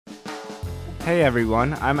Hey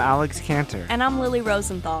everyone, I'm Alex Cantor. And I'm Lily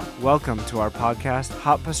Rosenthal. Welcome to our podcast,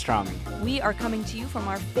 Hot Pastrami. We are coming to you from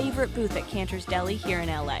our favorite booth at Cantor's Deli here in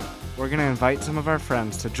LA. We're going to invite some of our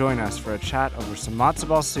friends to join us for a chat over some matzo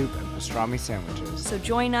ball soup and pastrami sandwiches. So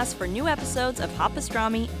join us for new episodes of Hot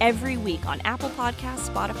Pastrami every week on Apple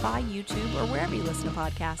Podcasts, Spotify, YouTube, or wherever you listen to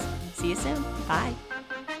podcasts. See you soon. Bye.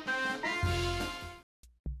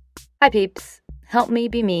 Hi peeps. Help Me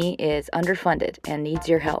Be Me is underfunded and needs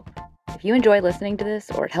your help. If you enjoy listening to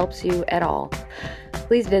this or it helps you at all,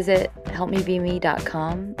 please visit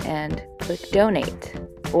helpmebeme.com and click donate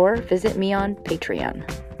or visit me on Patreon.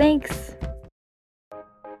 Thanks.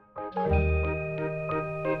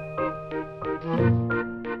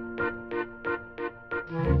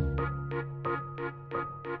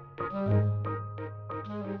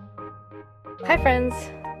 Hi friends,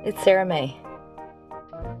 it's Sarah May.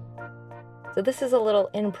 So this is a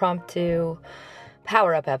little impromptu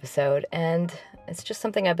power-up episode, and it's just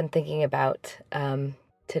something I've been thinking about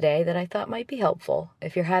today that I thought might be helpful.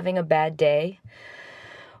 If you're having a bad day,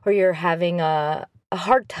 or you're having a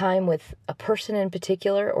hard time with a person in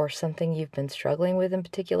particular, or something you've been struggling with in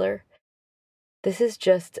particular, this is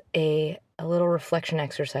just a little reflection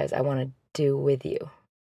exercise I want to do with you.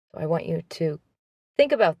 So I want you to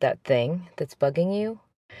think about that thing that's bugging you.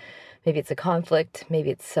 Maybe it's a conflict,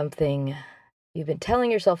 maybe it's something you've been telling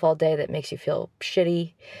yourself all day that makes you feel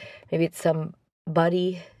shitty. Maybe it's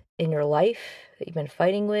somebody in your life that you've been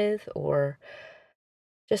fighting with, or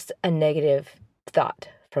just a negative thought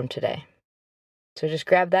from today. So just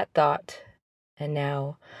grab that thought, and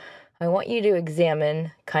now I want you to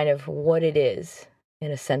examine kind of what it is in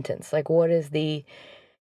a sentence. Like, what is the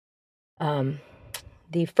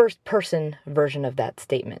first person version of that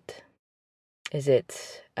statement? Is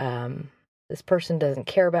it, this person doesn't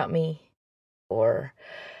care about me? Or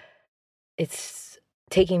it's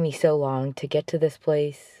taking me so long to get to this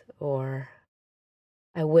place, or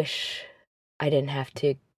I wish I didn't have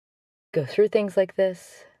to go through things like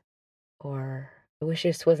this, or I wish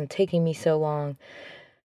this wasn't taking me so long.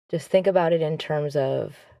 Just think about it in terms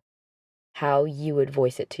of how you would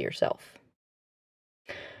voice it to yourself.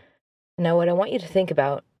 Now, what I want you to think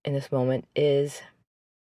about in this moment is,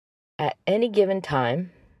 at any given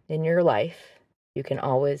time in your life, you can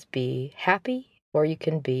always be happy or you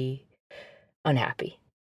can be unhappy.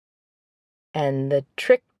 And the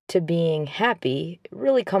trick to being happy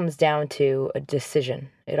really comes down to a decision.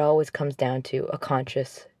 It always comes down to a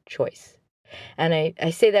conscious choice. And I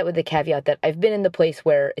say that with the caveat that I've been in the place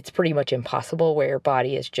where it's pretty much impossible, where your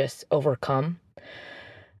body is just overcome.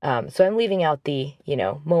 So I'm leaving out the,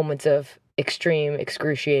 moments of extreme,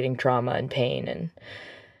 excruciating trauma and pain and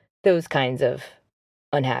those kinds of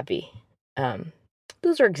unhappy.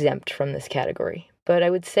 Those are exempt from this category. But I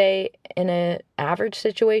would say in an average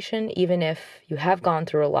situation, even if you have gone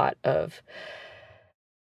through a lot of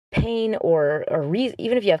pain or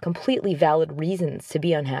even if you have completely valid reasons to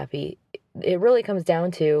be unhappy, it really comes down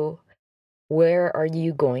to, where are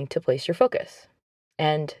you going to place your focus?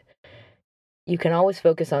 And you can always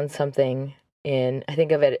focus on something I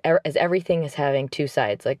think of it as everything is having two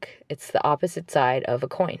sides, like it's the opposite side of a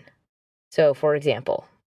coin. So, for example,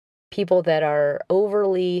 people that are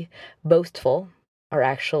overly boastful are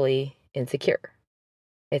actually insecure.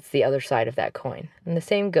 It's the other side of that coin. And the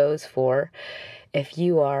same goes for if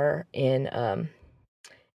you are if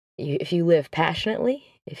you live passionately,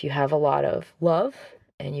 if you have a lot of love,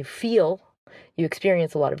 and you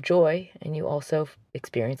experience a lot of joy, and you also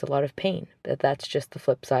experience a lot of pain. That's just the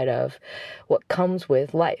flip side of what comes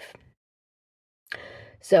with life.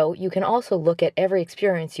 So you can also look at every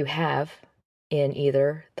experience you have in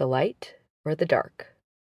either the light or the dark.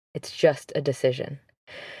 It's just a decision.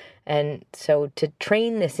 And so to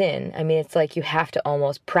train this in, it's like you have to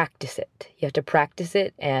almost practice it. You have to practice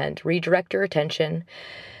it and redirect your attention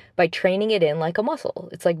by training it in like a muscle.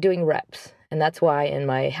 It's like doing reps. And that's why in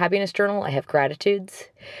my happiness journal, I have gratitudes,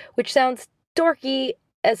 which sounds dorky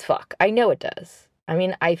as fuck. I know it does.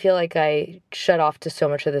 I feel like I shut off to so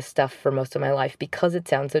much of this stuff for most of my life because it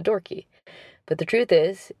sounds so dorky. But the truth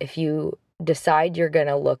is, if you decide you're going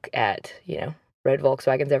to look at, red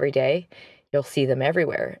Volkswagens every day, you'll see them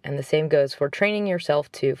everywhere. And the same goes for training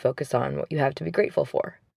yourself to focus on what you have to be grateful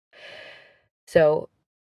for. So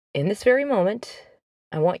in this very moment,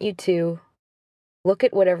 I want you to look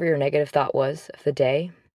at whatever your negative thought was of the day,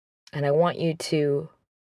 and I want you to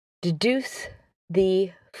deduce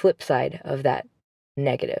the flip side of that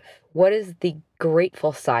negative. What is the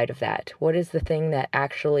grateful side of that? What is the thing that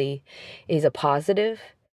actually is a positive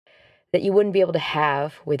that you wouldn't be able to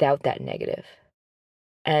have without that negative?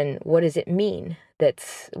 And what does it mean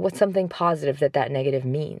what's something positive that negative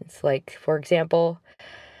means. Like, for example,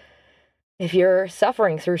 if you're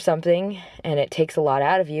suffering through something and it takes a lot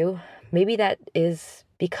out of you, maybe that is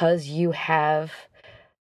because you have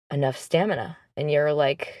enough stamina and you're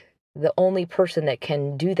like the only person that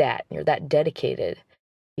can do that. You're that dedicated.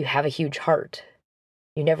 You have a huge heart.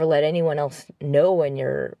 You never let anyone else know when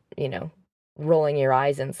you're, rolling your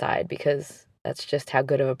eyes inside, because that's just how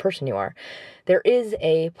good of a person you are. There is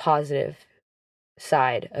a positive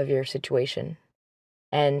side of your situation.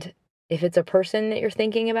 And if it's a person that you're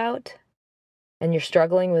thinking about and you're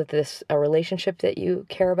struggling with a relationship that you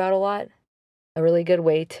care about a lot, a really good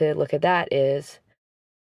way to look at that is,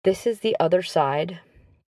 this is the other side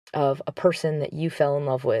of a person that you fell in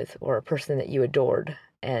love with or a person that you adored.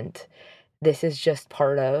 And this is just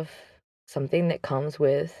part of something that comes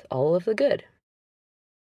with all of the good.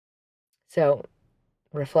 So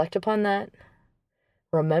reflect upon that.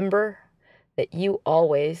 Remember that you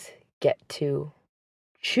always get to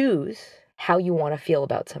choose how you want to feel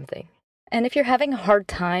about something. And if you're having a hard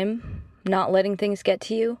time not letting things get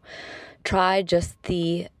to you, try just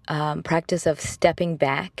the practice of stepping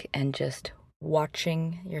back and just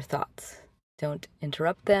watching your thoughts. Don't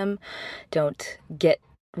interrupt them. Don't get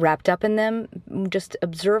wrapped up in them. Just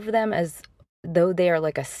observe them as though they are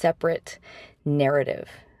like a separate narrative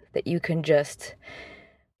that you can just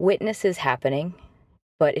witness is happening,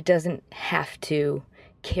 but it doesn't have to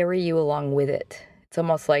carry you along with it. It's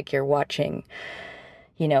almost like you're watching,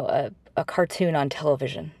 a cartoon on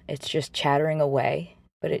television. It's just chattering away,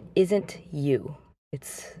 but it isn't you.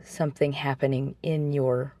 It's something happening in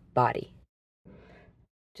your body.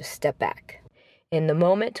 Just step back. In the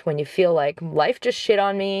moment when you feel like life just shit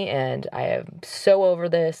on me and I am so over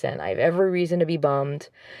this and I have every reason to be bummed,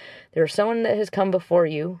 there's someone that has come before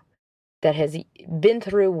you that has been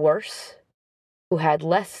through worse, who had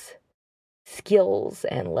less skills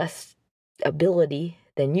and less ability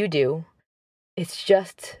than you do. It's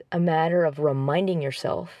just a matter of reminding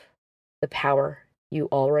yourself the power you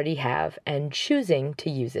already have and choosing to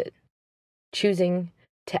use it, choosing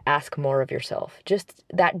to ask more of yourself. Just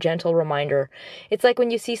that gentle reminder. It's like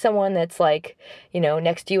when you see someone that's like,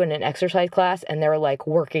 next to you in an exercise class and they're like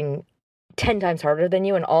working 10 times harder than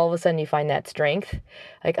you, and all of a sudden you find that strength.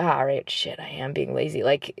 Like, all right, shit, I am being lazy.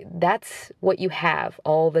 Like, that's what you have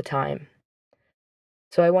all the time.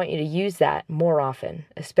 So I want you to use that more often,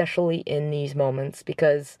 especially in these moments,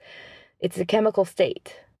 because it's a chemical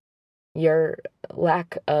state. Your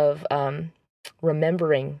lack of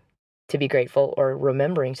remembering to be grateful or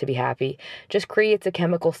remembering to be happy just creates a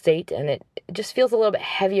chemical state, and it just feels a little bit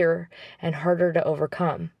heavier and harder to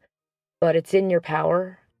overcome. But it's in your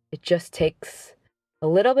power. It just takes a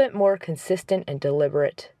little bit more consistent and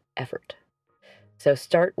deliberate effort. So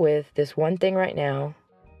start with this one thing right now.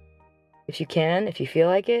 If you can, if you feel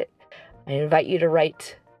like it, I invite you to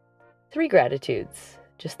write 3 gratitudes,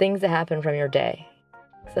 just things that happen from your day.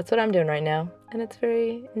 So that's what I'm doing right now, and it's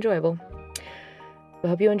very enjoyable. I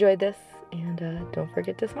hope you enjoyed this, and don't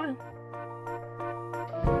forget to smile.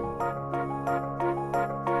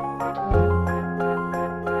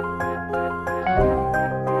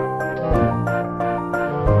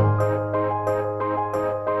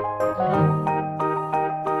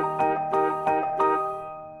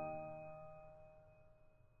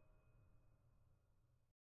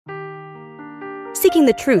 Seeking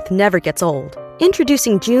the truth never gets old.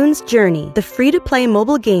 Introducing June's Journey, the free-to-play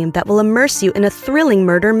mobile game that will immerse you in a thrilling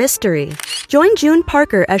murder mystery. Join June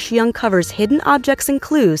Parker as she uncovers hidden objects and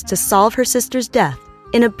clues to solve her sister's death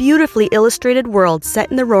in a beautifully illustrated world set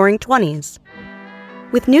in the Roaring '20s.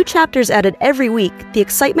 With new chapters added every week, the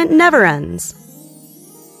excitement never ends.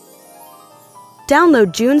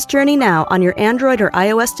 Download June's Journey now on your Android or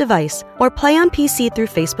iOS device, or play on PC through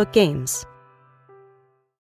Facebook Games.